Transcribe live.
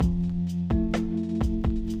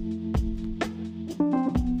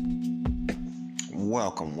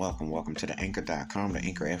Welcome to the anchor.com, the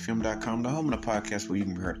anchorfm.com, the home of the podcast where you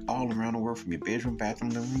can be heard all around the world from your bedroom,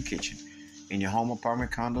 bathroom, living room, kitchen, in your home, apartment,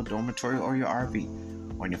 condo, dormitory, or your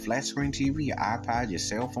RV, on your flat screen TV, your iPod, your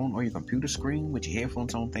cell phone, or your computer screen with your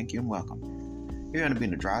headphones on. Thank you and welcome. You're going to be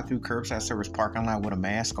in the drive-through, curbside service parking lot with a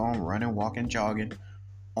mask on, running, walking, jogging,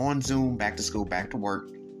 on Zoom, back to school, back to work.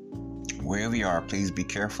 Wherever you are, please be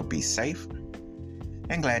careful, be safe,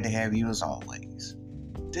 and glad to have you as always.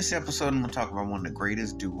 This episode, I'm going to talk about one of the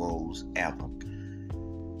greatest duos ever.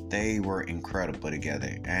 They were incredible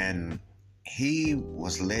together, and he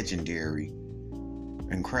was legendary,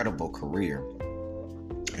 incredible career,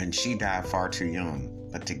 and she died far too young,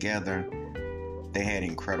 but together, they had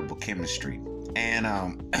incredible chemistry. And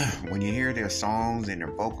when you hear their songs and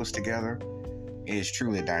their vocals together, it is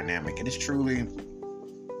truly dynamic. It is truly,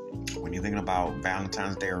 when you're thinking about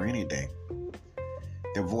Valentine's Day or any day,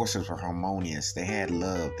 their voices were harmonious. They had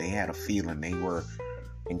love. They had a feeling. They were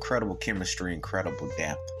incredible chemistry, incredible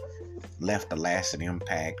depth. Left a lasting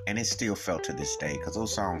impact. And it still felt to this day because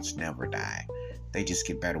those songs never die. They just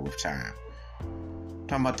get better with time.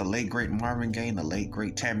 Talking about the late, great Marvin Gaye and the late,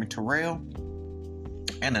 great Tammi Terrell.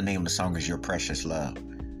 And the name of the song is Your Precious Love,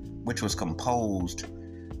 which was composed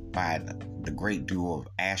by the great duo of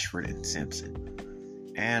Ashford and Simpson.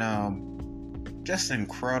 And just an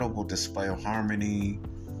incredible display of harmony.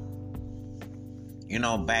 You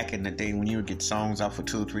know, back in the day when you would get songs out for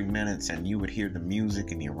 2 or 3 minutes and you would hear the music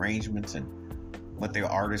and the arrangements and what the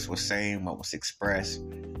artist was saying, what was expressed,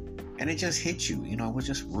 and it just hit you. You know, it was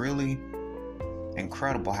just really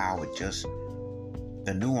incredible how it just,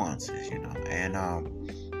 the nuances, you know. And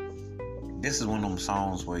this is one of them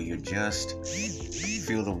songs where you just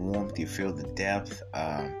feel the warmth, you feel the depth.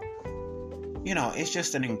 You know, it's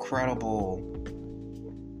just an incredible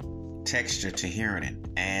texture to hearing it,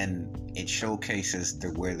 and it showcases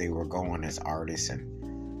where they were going as artists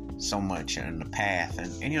and so much in the path.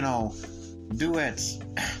 And you know, duets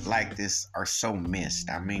like this are so missed.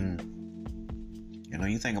 I mean, you know,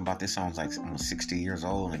 you think about this song's like almost 60 years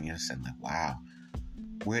old, and you're saying like, wow,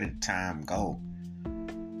 where did time go?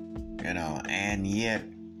 You know, and yet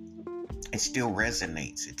it still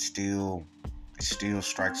resonates. It still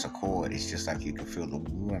strikes a chord. It's just like you can feel the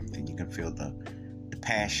warmth and you can feel the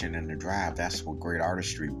passion and the drive. That's what great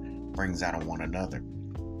artistry brings out of one another.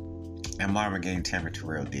 And Marvin Gaye and Tammi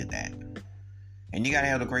Terrell did that. And you gotta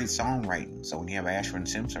have the great songwriting. So when you have Ashford and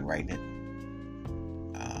Simpson writing it,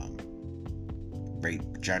 great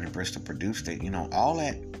Johnny Bristol produced it, you know, all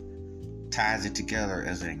that ties it together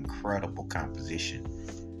as an incredible composition.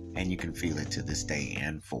 And you can feel it to this day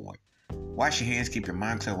and forward. Wash your hands, keep your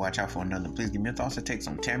mind clear, watch out for another. Please give me your thoughts and takes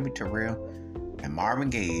on Tammi Terrell and Marvin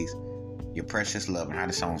Gaye's Your Precious Love and how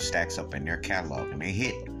the song stacks up in their catalog. And they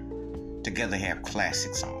hit together, have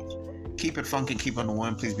classic songs. Keep it funky, keep on the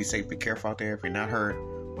one. Please be safe, be careful out there. If you're not heard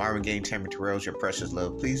Marvin Gaye and Tammi Terrell's Your Precious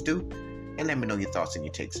Love, please do. And let me know your thoughts and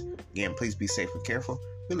your takes. Again, please be safe and careful.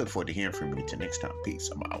 We look forward to hearing from you. Till next time. Peace.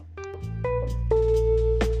 I'm out.